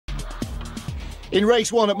In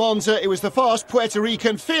race 1 at Monza, it was the fast Puerto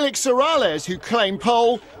Rican Felix Serralles who claimed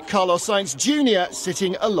pole, Carlos Sainz Jr.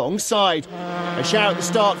 sitting alongside. A shower at the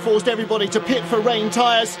start forced everybody to pit for rain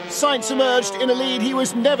tyres. Sainz emerged in a lead he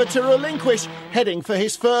was never to relinquish, heading for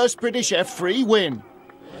his first British F3 win.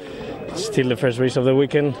 It's still the first race of the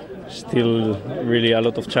weekend, still really a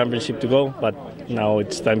lot of championship to go, but now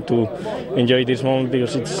it's time to enjoy this moment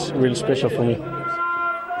because it's really special for me.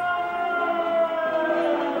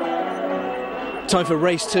 Time for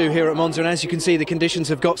race 2 here at Monza, and as you can see, the conditions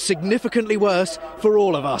have got significantly worse for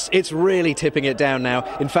all of us. It's really tipping it down now.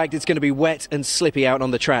 In fact, it's going to be wet and slippy out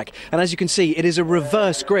on the track. And as you can see, it is a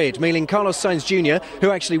reverse grid, meaning Carlos Sainz Jr.,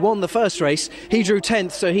 who actually won the first race, he drew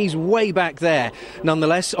 10th, so he's way back there.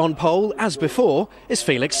 Nonetheless, on pole, as before, is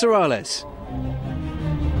Felix Serralles.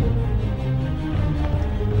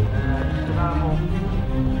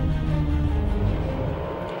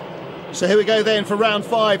 So here we go then for round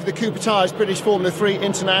 5 of the Cooper Tires British Formula 3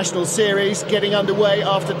 International Series, getting underway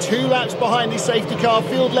after 2 laps behind the safety car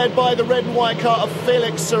field, led by the red and white car of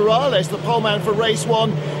Felix Serralles, the poleman for race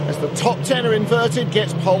 1, as the top 10 are inverted,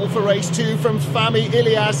 gets pole for race 2 from Fami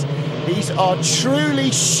Ilias. These are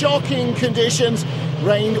truly shocking conditions,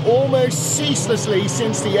 rained almost ceaselessly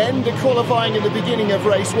since the end of qualifying in the beginning of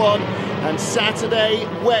race 1. And Saturday,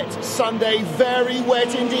 wet. Sunday, very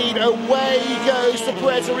wet indeed. Away goes the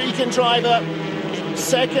Puerto Rican driver.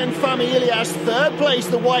 Second, Fami Ilias. Third place,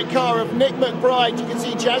 the white car of Nick McBride. You can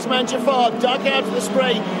see Jasmine Jafar duck out of the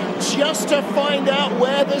spray just to find out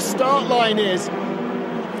where the start line is.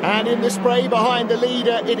 And in the spray behind the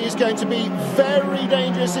leader, it is going to be very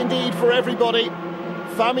dangerous indeed for everybody.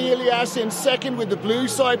 Fami Ilias in second with the blue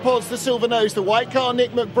side pods, the silver nose. The white car,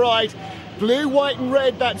 Nick McBride. Blue, white and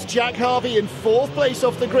red, that's Jack Harvey in 4th place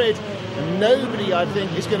off the grid. And nobody, I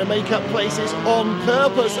think, is going to make up places on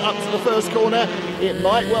purpose up to the first corner. It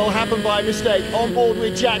might well happen by mistake. On board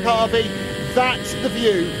with Jack Harvey, that's the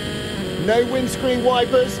view. No windscreen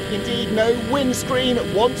wipers, indeed no windscreen.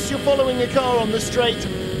 Once you're following a car on the straight,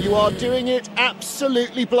 you are doing it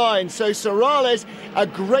absolutely blind. So Serralles, a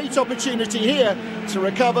great opportunity here to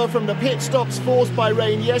recover from the pit stops forced by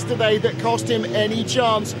rain yesterday that cost him any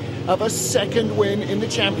chance of a second win in the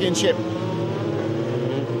championship.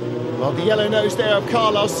 Well, the yellow nose there of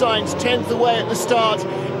Carlos Sainz, 10th away at the start,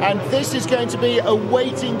 and this is going to be a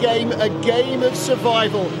waiting game, a game of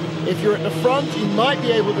survival. If you're at the front, you might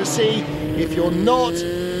be able to see. If you're not,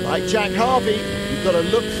 like Jack Harvey, you've got to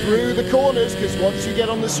look through the corners, because once you get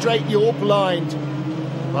on the straight, you're blind.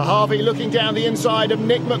 Well, Harvey looking down the inside of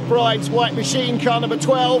Nick McBride's white machine car number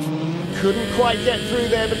 12. Couldn't quite get through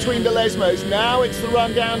there between the Lesmos. Now it's the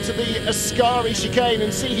run down to the Ascari chicane,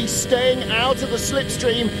 and see, he's staying out of the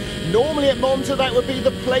slipstream. Normally at Monza that would be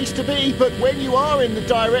the place to be, but when you are in the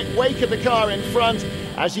direct wake of the car in front,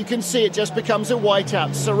 as you can see, it just becomes a whiteout.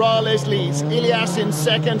 Serralles leads, Ilias in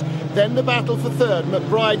second, then the battle for third.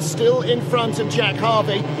 McBride still in front of Jack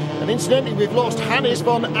Harvey, and incidentally we've lost Hannes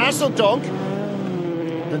van Asseldonk.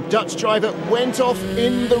 The Dutch driver went off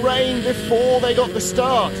in the rain before they got the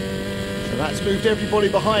start. So that's moved everybody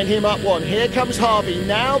behind him up one. Here comes Harvey.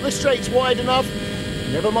 Now the straight's wide enough.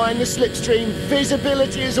 Never mind the slipstream.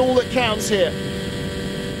 Visibility is all that counts here.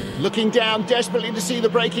 Looking down desperately to see the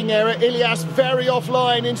braking area. Ilias very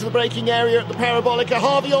offline into the braking area at the Parabolica.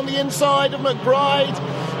 Harvey on the inside of McBride.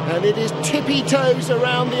 And it is tippy toes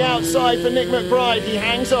around the outside for Nick McBride. He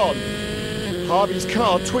hangs on. Harvey's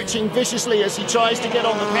car twitching viciously as he tries to get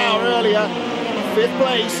on the power earlier. 5th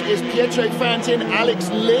place is Pietro Fantin, Alex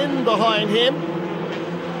Lynn behind him.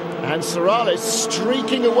 And Serralles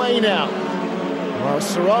streaking away now. Well,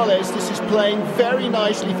 Serralles, this is playing very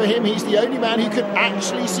nicely for him. He's the only man who can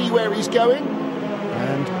actually see where he's going.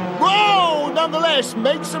 And, whoa, nonetheless,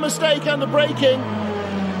 makes a mistake under braking.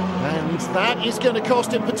 And that is going to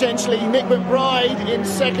cost him potentially. Nick McBride in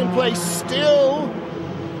 2nd place still.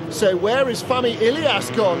 So where is Fami Ilias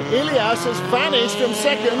gone? Ilias has vanished from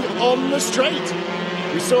 2nd on the straight.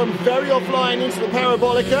 We saw him very offline into the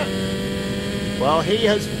Parabolica. Well, he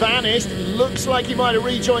has vanished. Looks like he might have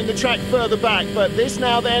rejoined the track further back. But this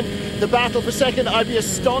now then, the battle for 2nd. I'd be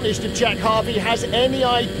astonished if Jack Harvey has any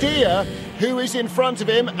idea who is in front of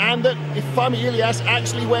him, and that if Fami Ilias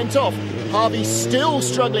actually went off. Harvey's still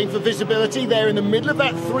struggling for visibility. They're in the middle of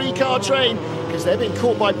that 3-car train because they've been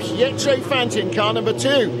caught by Pietro Fantin, car number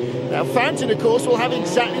 2. Now Fantin, of course, will have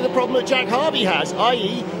exactly the problem that Jack Harvey has,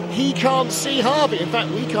 i.e. he can't see Harvey. In fact,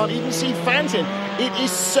 we can't even see Fantin. It is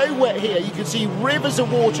so wet here. You can see rivers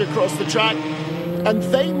of water across the track, and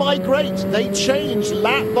they migrate. They change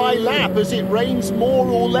lap by lap as it rains more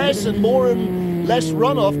or less, and more and less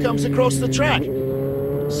runoff comes across the track.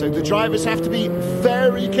 So the drivers have to be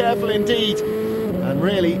very careful indeed. And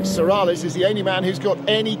really, Serralles is the only man who's got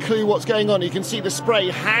any clue what's going on. You can see the spray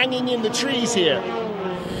hanging in the trees here.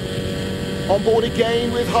 On board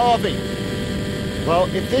again with Harvey. Well,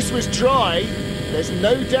 if this was dry, there's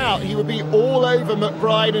no doubt he would be all over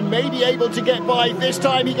McBride and maybe able to get by. This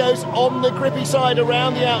time he goes on the grippy side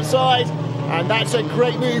around the outside. And that's a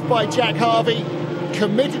great move by Jack Harvey.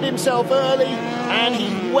 Committed himself early and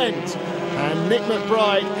he went. And Nick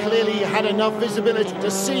McBride clearly had enough visibility to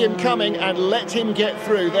see him coming and let him get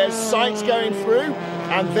through. There's Sainz going through,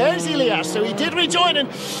 and there's Ilias. So he did rejoin, and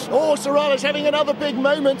Serralles having another big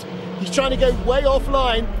moment. He's trying to go way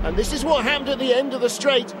offline, and this is what happened at the end of the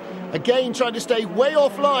straight. Again, trying to stay way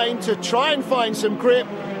offline to try and find some grip,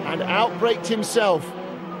 and outbraked himself.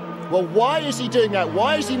 Well, why is he doing that?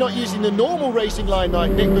 Why is he not using the normal racing line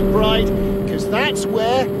like Nick McBride? Because that's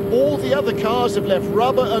where all the other cars have left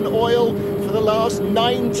rubber and oil for the last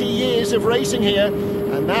 90 years of racing here,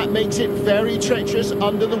 and that makes it very treacherous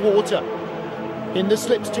under the water. In the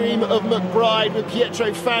slipstream of McBride with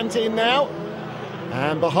Pietro Fantin now,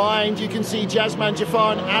 and behind you can see Jasman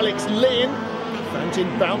Jafar and Alex Lynn.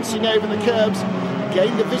 Fantin bouncing over the curbs.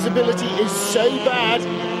 Again, the visibility is so bad,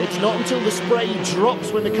 it's not until the spray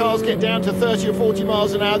drops when the cars get down to 30 or 40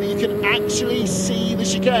 miles an hour that you can actually see the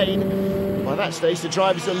chicane. By that stage, the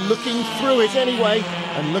drivers are looking through it anyway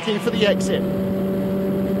and looking for the exit.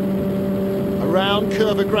 Around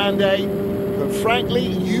Curva Grande, but frankly,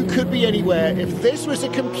 you could be anywhere. If this was a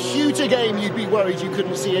computer game, you'd be worried you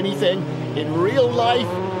couldn't see anything. In real life,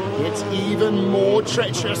 it's even more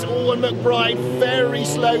treacherous. And McBride very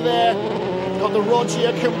slow there. Got the rod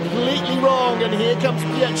here completely wrong, and here comes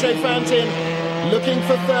Pietro Fantin looking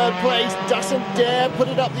for third place, doesn't dare put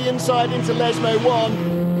it up the inside into Lesmo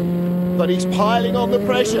 1, but he's piling on the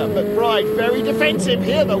pressure. McBride very defensive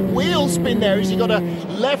here, the wheel spin there as he got a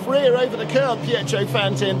left rear over the curb, Pietro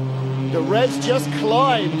Fantin. The revs just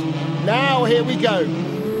climbed. Now here we go,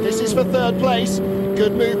 this is for third place.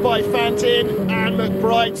 Good move by Fantin, and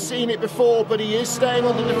McBride's seen it before, but he is staying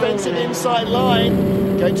on the defensive inside line.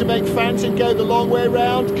 Going to make Fantin go the long way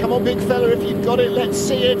round. Come on, big fella, if you've got it, let's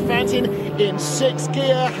see it. Fantin in 6th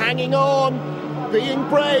gear, hanging on, being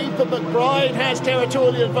brave, but McBride has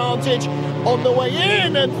territorial advantage on the way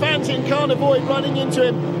in, and Fantin can't avoid running into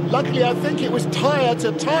him. Luckily, I think it was tyre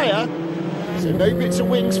to tyre, so no bits of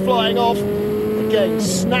wings flying off. Again,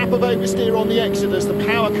 snap of oversteer on the exit as the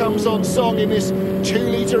power comes on song in this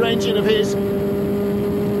 2-litre engine of his.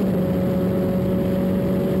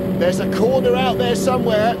 There's a corner out there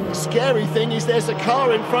somewhere. The scary thing is there's a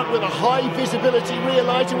car in front with a high visibility rear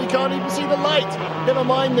light and we can't even see the light, never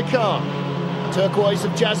mind the car. Turquoise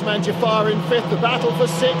of Jasman Jafar in 5th, the battle for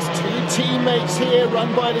 6th. 2 teammates here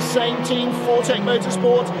run by the same team, Fortec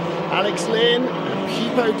Motorsport, Alex Lynn and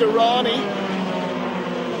Pipo Durrani.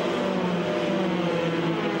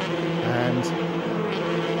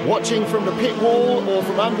 Watching from the pit wall or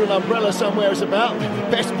from under an umbrella somewhere is about the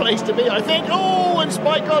best place to be, I think. And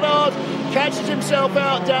Spike Goddard catches himself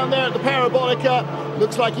out down there at the Parabolica.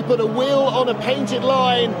 Looks like he put a wheel on a painted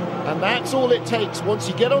line, and that's all it takes once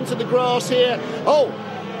you get onto the grass here.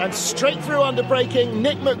 And straight through under braking,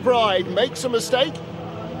 Nick McBride makes a mistake.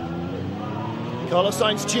 Carlos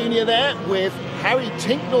Sainz Jr. there with Harry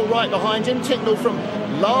Tinknell right behind him. Tinknell from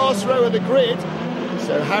last row of the grid.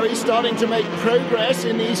 So Harry's starting to make progress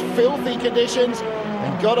in these filthy conditions,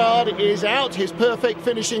 and Goddard is out. His perfect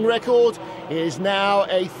finishing record is now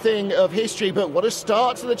a thing of history, but what a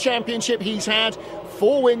start to the championship he's had.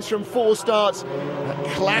 4 wins from 4 starts. That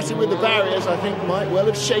clatter with the barriers, I think, might well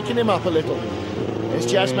have shaken him up a little. There's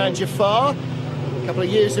Jasman Jafar, a couple of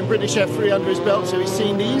years in British F3 under his belt, so he's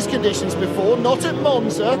seen these conditions before, not at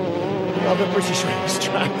Monza, but other British race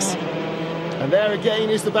tracks. And there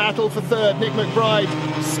again is the battle for 3rd. Nick McBride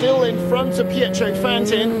still in front of Pietro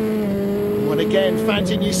Fantin. And again,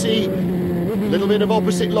 Fantin, you see, a little bit of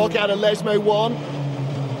opposite lock out of Lesmo 1.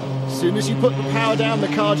 As soon as you put the power down, the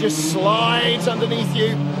car just slides underneath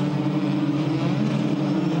you.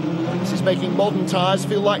 This is making modern tyres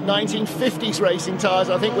feel like 1950s racing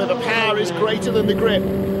tyres, I think, where the power is greater than the grip.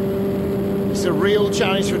 It's a real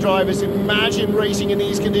challenge for drivers. Imagine racing in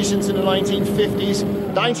these conditions in the 1950s,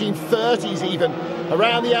 1930s even.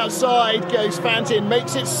 Around the outside goes Fantin,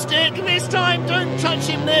 makes it stick this time. Don't touch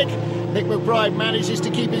him, Nick. Nick McBride manages to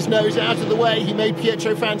keep his nose out of the way. He made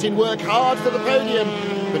Pietro Fantin work hard for the podium,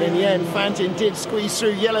 but in the end, Fantin did squeeze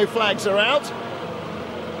through. Yellow flags are out.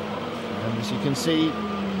 And as you can see,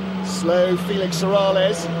 slow Felix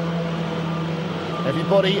Serralles.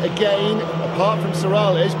 Everybody, again, apart from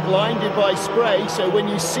Serralles, blinded by spray, so when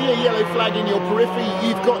you see a yellow flag in your periphery,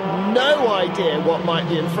 you've got no idea what might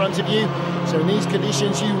be in front of you. So in these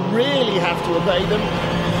conditions, you really have to obey them.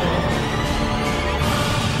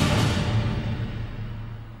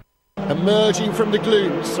 Emerging from the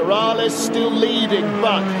gloom, Serralles still leading,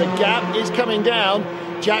 but the gap is coming down.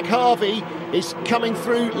 Jack Harvey is coming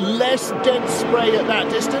through less dense spray at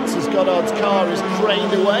that distance as Goddard's car is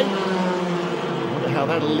craned away. I wonder how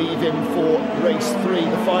that'll leave him for race 3,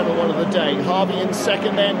 the final one of the day. Harvey in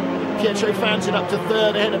second then, Pietro Fantin up to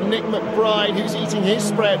third ahead of Nick McBride, who's eating his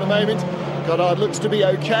spray at the moment. Goddard looks to be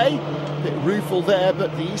okay. A bit rueful there,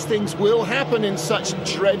 but these things will happen in such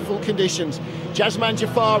dreadful conditions. Jazeman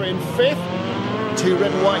Jaffar in 5th. 2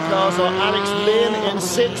 red and white cars are Alex Lynn in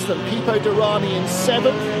 6th and Pipo Derani in 7th.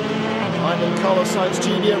 Behind Carlos Sainz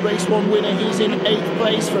Jr., race 1 winner, he's in 8th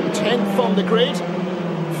place from 10th on the grid.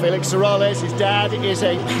 Felix Serralles, his dad, is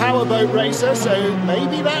a powerboat racer, so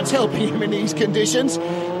maybe that's helping him in these conditions.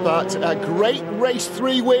 But a great race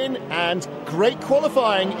 3 win and great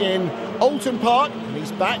qualifying in Oulton Park. And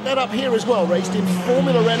he's backed that up here as well, raced in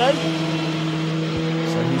Formula Renault.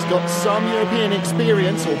 So he's got some European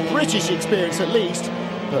experience, or British experience at least.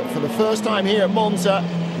 But for the first time here at Monza,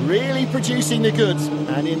 really producing the goods.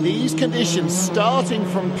 And in these conditions, starting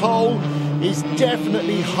from pole is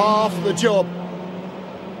definitely half the job.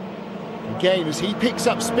 Again, as he picks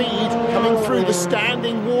up speed, coming through the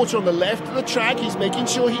standing water on the left of the track, he's making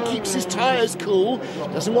sure he keeps his tyres cool,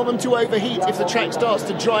 doesn't want them to overheat if the track starts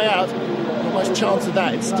to dry out. Not much chance of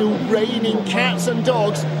that. It's still raining cats and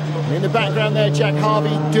dogs. And in the background there, Jack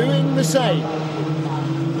Harvey doing the same.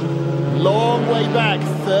 Long way back,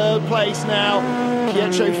 3rd place now,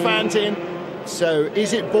 Pietro Fantin. So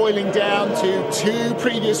is it boiling down to 2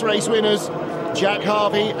 previous race winners, Jack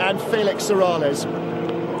Harvey and Felix Serralles?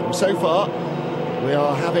 So far, we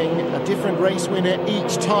are having a different race winner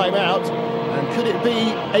each time out. And could it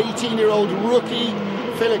be 18-year-old rookie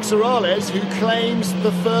Felix Serralles who claims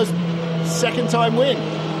the second-time win?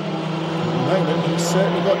 At the moment, he's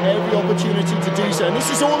certainly got every opportunity to do so. And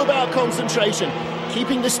this is all about concentration,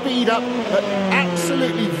 keeping the speed up, but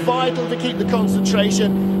absolutely vital to keep the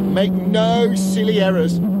concentration. Make no silly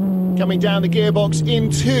errors. Coming down the gearbox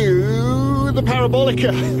into the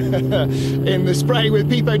Parabolica in the spray with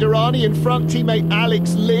Pipo Derani in front, teammate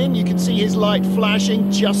Alex Lynn. You can see his light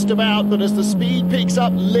flashing just about, but as the speed picks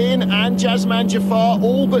up, Lynn and Jazeman Jaffar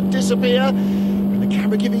all but disappear. And the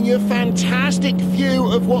camera giving you a fantastic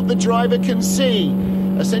view of what the driver can see.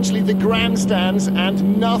 Essentially the grandstands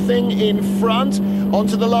and nothing in front.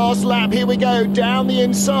 Onto the last lap, here we go, down the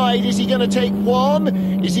inside. Is he going to take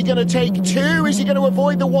 1? Is he going to take 2? Is he going to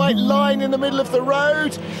avoid the white line in the middle of the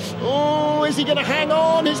road? Oh, is he going to hang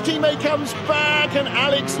on? His teammate comes back and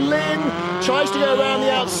Alex Lynn tries to go around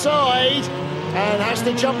the outside and has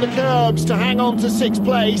to jump the curbs to hang on to 6th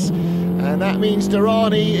place. And that means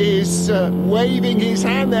Derani is waving his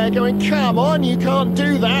hand there, going, come on, you can't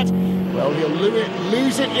do that. Well, he'll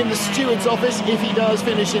lose it in the steward's office if he does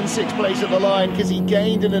finish in 6th place at the line, because he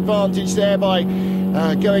gained an advantage there by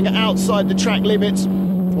going outside the track limits.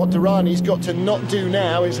 What Derani's got to not do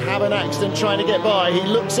now is have an accident trying to get by. He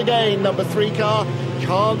looks again, number 3 car,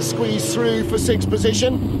 can't squeeze through for 6th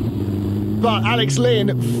position. But Alex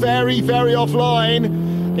Lynn, very, very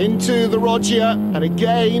offline into the Roggia, and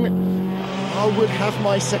again, I would have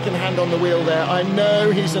my second hand on the wheel there. I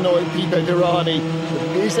know he's annoyed Pipo Derani,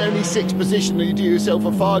 but it is only 6th position, and you do yourself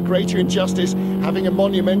a far greater injustice having a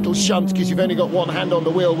monumental shunt because you've only got one hand on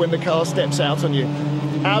the wheel when the car steps out on you.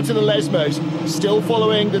 Out of the Lesmos, still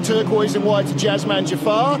following the turquoise and white Jazeman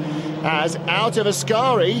Jaffar, as out of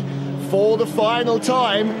Ascari for the final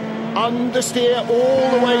time. Understeer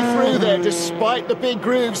all the way through there, despite the big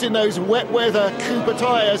grooves in those wet weather Cooper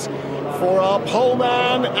tyres, for our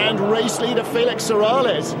poleman and race leader Felix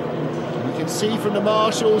Serralles. You can see from the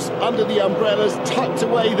marshals under the umbrellas tucked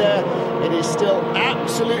away there, it is still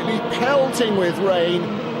absolutely pelting with rain.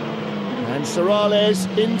 And Serralles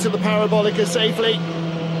into the Parabolica safely.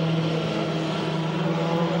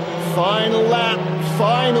 Final lap,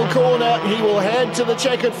 final corner, he will head to the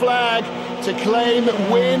checkered flag to claim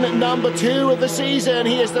win number 2 of the season.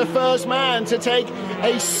 He is the first man to take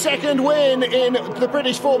a second win in the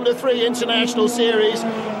British Formula 3 International Series.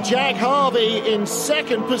 Jack Harvey in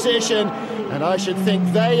 2nd position, and I should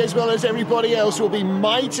think they, as well as everybody else, will be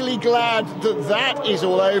mightily glad that that is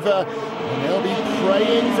all over, and they'll be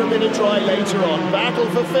praying for a bit of dry later on. Battle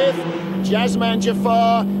for 5th, Jazeman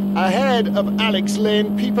Jaffar ahead of Alex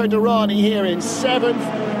Lynn, Pipo Derani here in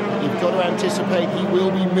 7th. you've got to anticipate he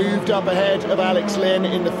will be moved up ahead of Alex Lynn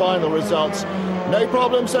in the final results. No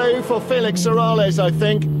problems though for Felix Serralles, I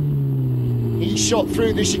think. He shot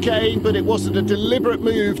through the chicane, but it wasn't a deliberate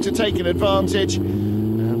move to take an advantage.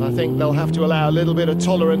 And I think they'll have to allow a little bit of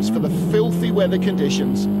tolerance for the filthy weather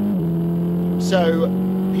conditions. So,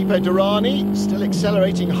 Pipo Derani still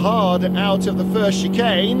accelerating hard out of the first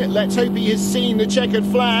chicane. Let's hope he has seen the checkered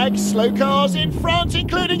flag. Slow cars in front,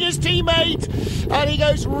 including his teammate. And he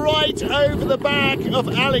goes right over the back of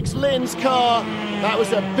Alex Lynn's car. That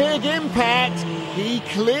was a big impact. He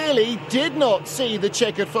clearly did not see the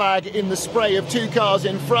checkered flag in the spray of two cars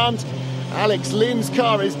in front. Alex Lynn's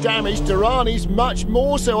car is damaged. Derani's much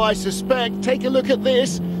more so, I suspect. Take a look at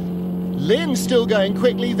this. Lynn's still going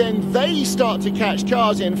quickly, then they start to catch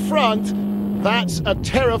cars in front. That's a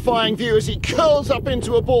terrifying view as he curls up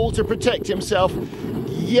into a ball to protect himself.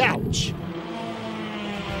 Youch!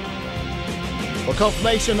 For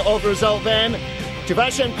confirmation of the result then,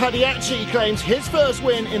 Tuvashen Padiachi claims his first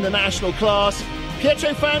win in the national class.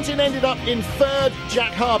 Pietro Fantin ended up in third,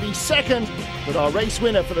 Jack Harvey second, but our race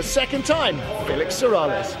winner for the second time, Felix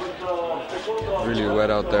Serralles. Really wet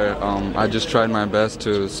out there. I just tried my best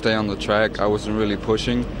to stay on the track. I wasn't really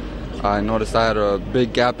pushing. I noticed I had a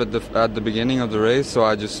big gap at the beginning of the race, so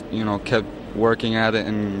I just kept working at it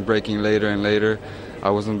and braking later and later. I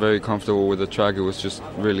wasn't very comfortable with the track. It was just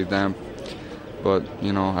really damp. But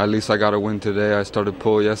at least I got a win today. I started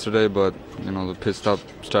pole yesterday, but the pit stop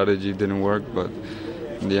strategy didn't work. But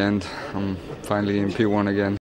in the end, I'm finally in P1 again.